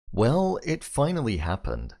Well, it finally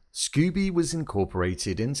happened. Scooby was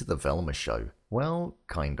incorporated into the Velma show. Well,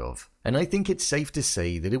 kind of. And I think it's safe to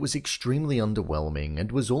say that it was extremely underwhelming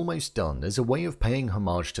and was almost done as a way of paying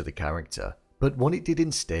homage to the character. But what it did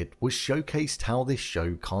instead was showcased how this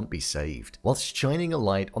show can't be saved, whilst shining a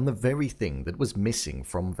light on the very thing that was missing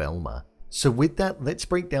from Velma. So with that, let's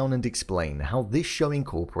break down and explain how this show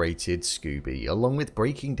incorporated Scooby, along with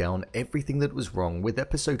breaking down everything that was wrong with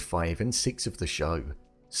episode 5 and 6 of the show.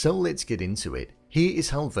 So let's get into it. Here is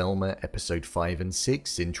how Velma episode 5 and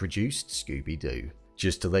 6 introduced Scooby Doo.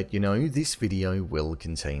 Just to let you know, this video will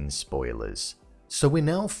contain spoilers. So we're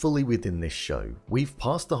now fully within this show. We've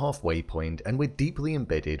passed the halfway point and we're deeply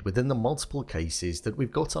embedded within the multiple cases that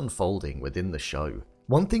we've got unfolding within the show.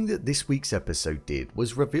 One thing that this week's episode did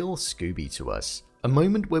was reveal Scooby to us, a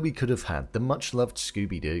moment where we could have had the much loved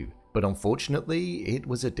Scooby Doo, but unfortunately it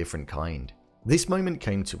was a different kind. This moment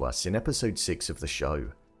came to us in episode 6 of the show.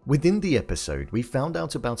 Within the episode, we found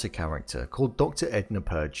out about a character called Dr. Edna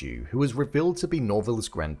Purdue, who was revealed to be Norville's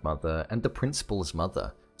grandmother and the principal's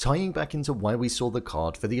mother, tying back into why we saw the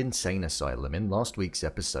card for the insane asylum in last week's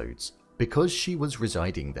episodes. Because she was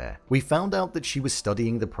residing there, we found out that she was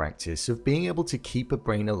studying the practice of being able to keep a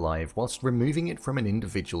brain alive whilst removing it from an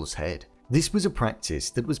individual's head. This was a practice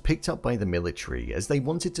that was picked up by the military as they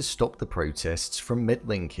wanted to stop the protests from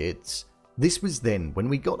meddling kids. This was then when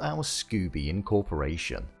we got our Scooby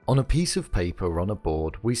incorporation. On a piece of paper on a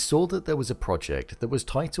board, we saw that there was a project that was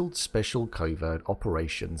titled Special Covert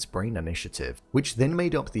Operations Brain Initiative, which then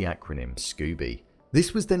made up the acronym Scooby.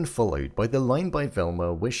 This was then followed by the line by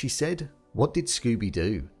Velma where she said, "What did Scooby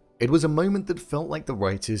do?" It was a moment that felt like the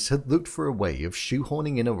writers had looked for a way of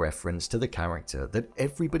shoehorning in a reference to the character that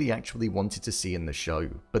everybody actually wanted to see in the show,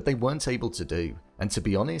 but they weren't able to do, and to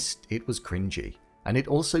be honest, it was cringy. And it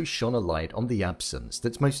also shone a light on the absence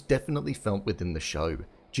that's most definitely felt within the show,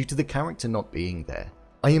 due to the character not being there.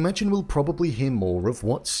 I imagine we'll probably hear more of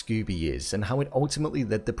what Scooby is and how it ultimately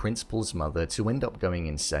led the principal's mother to end up going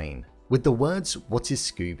insane. With the words "What is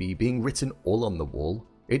Scooby" being written all on the wall,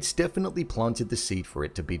 it's definitely planted the seed for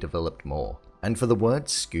it to be developed more, and for the word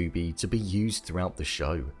Scooby to be used throughout the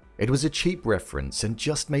show. It was a cheap reference and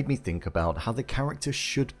just made me think about how the character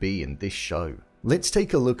should be in this show. Let's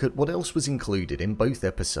take a look at what else was included in both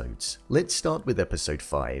episodes. Let's start with episode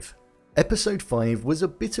 5. Episode 5 was a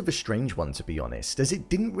bit of a strange one, to be honest, as it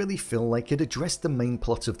didn't really feel like it addressed the main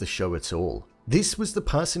plot of the show at all. This was the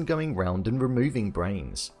person going round and removing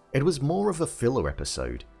brains. It was more of a filler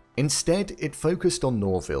episode. Instead, it focused on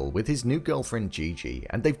Norville with his new girlfriend Gigi,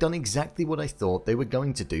 and they've done exactly what I thought they were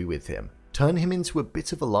going to do with him. Turn him into a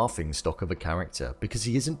bit of a laughingstock of a character because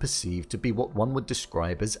he isn't perceived to be what one would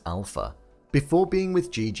describe as alpha. Before being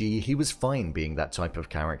with Gigi, he was fine being that type of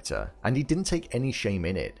character, and he didn't take any shame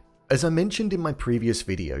in it. As I mentioned in my previous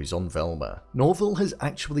videos on Velma, Norville has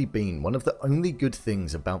actually been one of the only good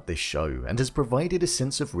things about this show and has provided a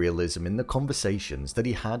sense of realism in the conversations that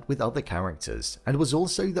he had with other characters, and was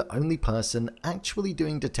also the only person actually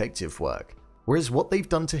doing detective work. Whereas what they've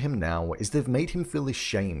done to him now is they've made him feel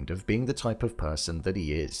ashamed of being the type of person that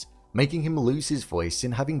he is, making him lose his voice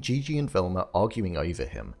in having Gigi and Velma arguing over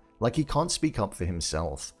him, like he can't speak up for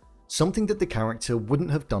himself, something that the character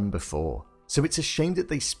wouldn't have done before. So it's a shame that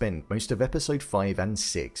they spent most of episode 5 and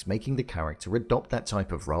 6 making the character adopt that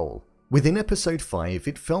type of role. Within episode 5,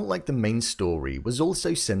 it felt like the main story was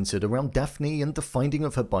also centered around Daphne and the finding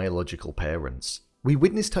of her biological parents. We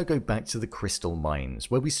witnessed her go back to the crystal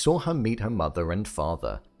mines, where we saw her meet her mother and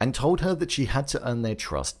father, and told her that she had to earn their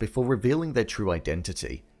trust before revealing their true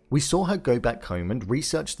identity. We saw her go back home and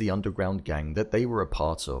research the underground gang that they were a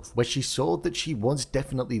part of, where she saw that she was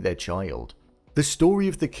definitely their child. The story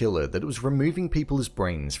of the killer that was removing people's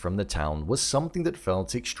brains from the town was something that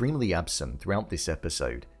felt extremely absent throughout this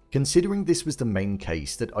episode, considering this was the main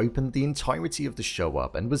case that opened the entirety of the show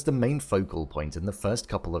up and was the main focal point in the first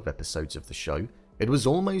couple of episodes of the show. It was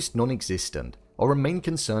almost non-existent, or a main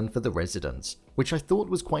concern for the residents, which I thought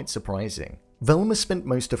was quite surprising. Velma spent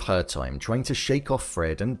most of her time trying to shake off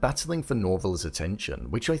Fred and battling for Norville's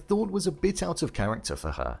attention, which I thought was a bit out of character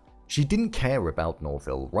for her. She didn't care about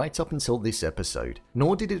Norville right up until this episode,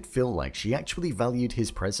 nor did it feel like she actually valued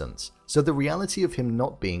his presence, so the reality of him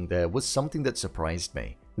not being there was something that surprised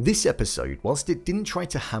me. This episode, whilst it didn't try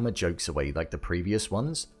to hammer jokes away like the previous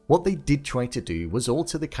ones, what they did try to do was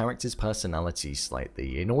alter the character's personality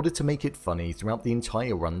slightly in order to make it funny throughout the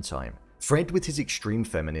entire runtime. Fred with his extreme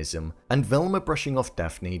feminism, and Velma brushing off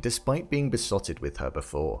Daphne despite being besotted with her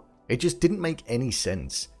before. It just didn't make any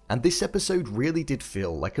sense, and this episode really did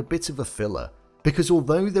feel like a bit of a filler, because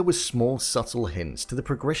although there were small subtle hints to the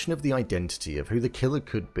progression of the identity of who the killer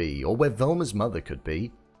could be or where Velma's mother could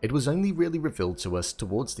be, It was only really revealed to us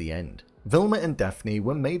towards the end. Velma and Daphne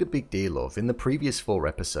were made a big deal of in the previous 4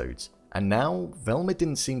 episodes, and now Velma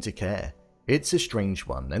didn't seem to care. It's a strange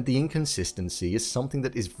one, and the inconsistency is something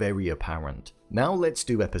that is very apparent. Now let's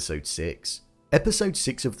do episode 6. Episode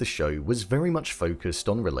 6 of the show was very much focused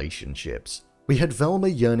on relationships. We had Velma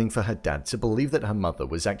yearning for her dad to believe that her mother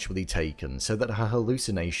was actually taken so that her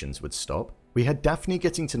hallucinations would stop. We had Daphne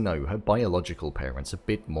getting to know her biological parents a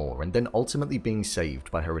bit more and then ultimately being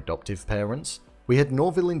saved by her adoptive parents. We had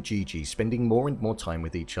Norville and Gigi spending more and more time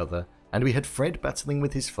with each other, and we had Fred battling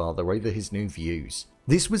with his father over his new views.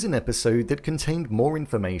 This was an episode that contained more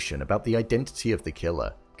information about the identity of the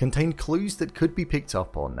killer, contained clues that could be picked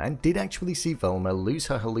up on, and did actually see Velma lose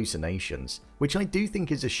her hallucinations, which I do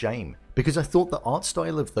think is a shame, because I thought the art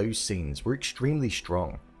style of those scenes were extremely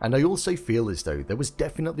strong, and I also feel as though there was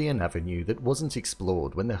definitely an avenue that wasn't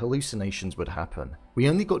explored when the hallucinations would happen. We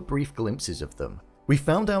only got brief glimpses of them. We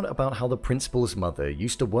found out about how the principal's mother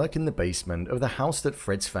used to work in the basement of the house that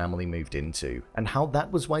Fred's family moved into, and how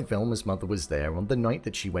that was why Velma's mother was there on the night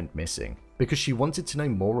that she went missing, because she wanted to know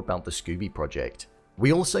more about the Scooby Project.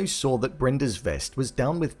 We also saw that Brenda's vest was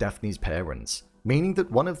down with Daphne's parents, meaning that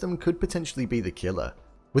one of them could potentially be the killer.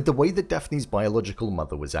 With the way that Daphne's biological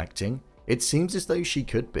mother was acting, it seems as though she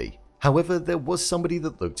could be. However, there was somebody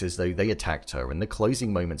that looked as though they attacked her in the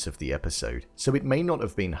closing moments of the episode, so it may not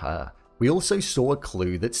have been her. We also saw a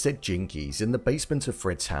clue that said Jinkies in the basement of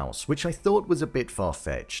Fred's house, which I thought was a bit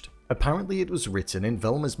far-fetched. Apparently it was written in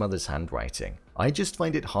Velma's mother's handwriting. I just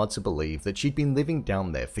find it hard to believe that she'd been living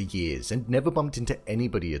down there for years and never bumped into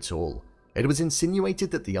anybody at all. It was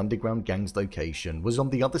insinuated that the underground gang's location was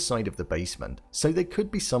on the other side of the basement, so there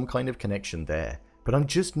could be some kind of connection there, but I'm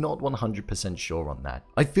just not 100% sure on that.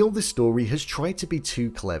 I feel the story has tried to be too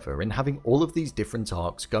clever in having all of these different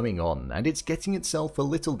arcs going on, and it's getting itself a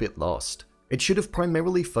little bit lost. It should have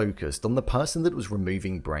primarily focused on the person that was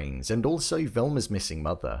removing brains and also Velma's missing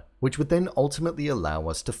mother, which would then ultimately allow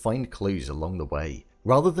us to find clues along the way,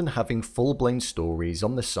 rather than having full-blown stories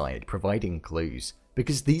on the side providing clues,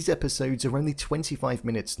 because these episodes are only 25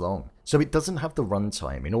 minutes long, so it doesn't have the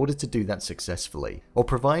runtime in order to do that successfully, or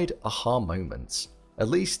provide aha moments. At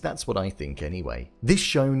least that's what I think anyway. This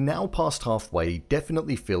show, now past halfway,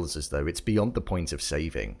 definitely feels as though it's beyond the point of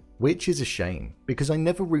saving, which is a shame, because I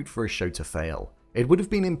never root for a show to fail. It would have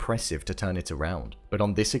been impressive to turn it around, but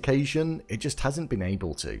on this occasion, it just hasn't been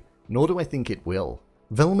able to, nor do I think it will.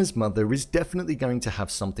 Velma's mother is definitely going to have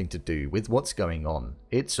something to do with what's going on,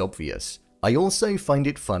 it's obvious. I also find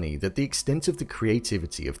it funny that the extent of the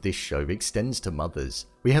creativity of this show extends to mothers.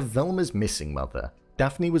 We have Velma's missing mother,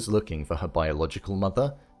 Daphne was looking for her biological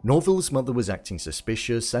mother, Norville's mother was acting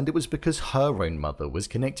suspicious, and it was because her own mother was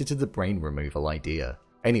connected to the brain removal idea.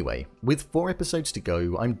 Anyway, with 4 episodes to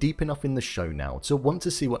go, I'm deep enough in the show now to want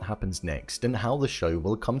to see what happens next and how the show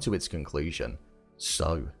will come to its conclusion.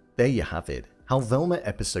 So, there you have it, how Velma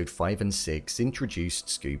episode 5 and 6 introduced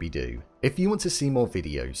Scooby Doo. If you want to see more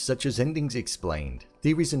videos such as endings explained,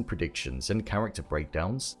 theories and predictions, and character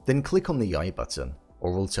breakdowns, then click on the I button.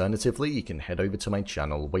 Or alternatively, you can head over to my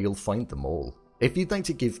channel where you'll find them all. If you'd like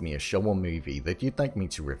to give me a show or movie that you'd like me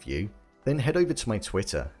to review, then head over to my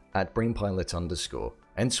Twitter, @brainpilot_,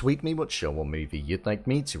 and tweet me what show or movie you'd like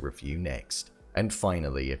me to review next. And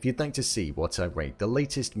finally, if you'd like to see what I rate the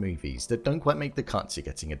latest movies that don't quite make the cut to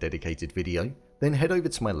getting a dedicated video, then head over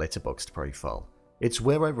to my Letterboxd profile. It's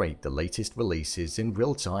where I rate the latest releases in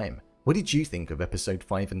real time. What did you think of episode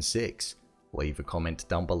 5 and 6? Leave a comment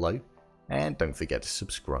down below. And don't forget to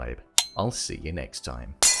subscribe. I'll see you next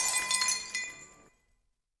time.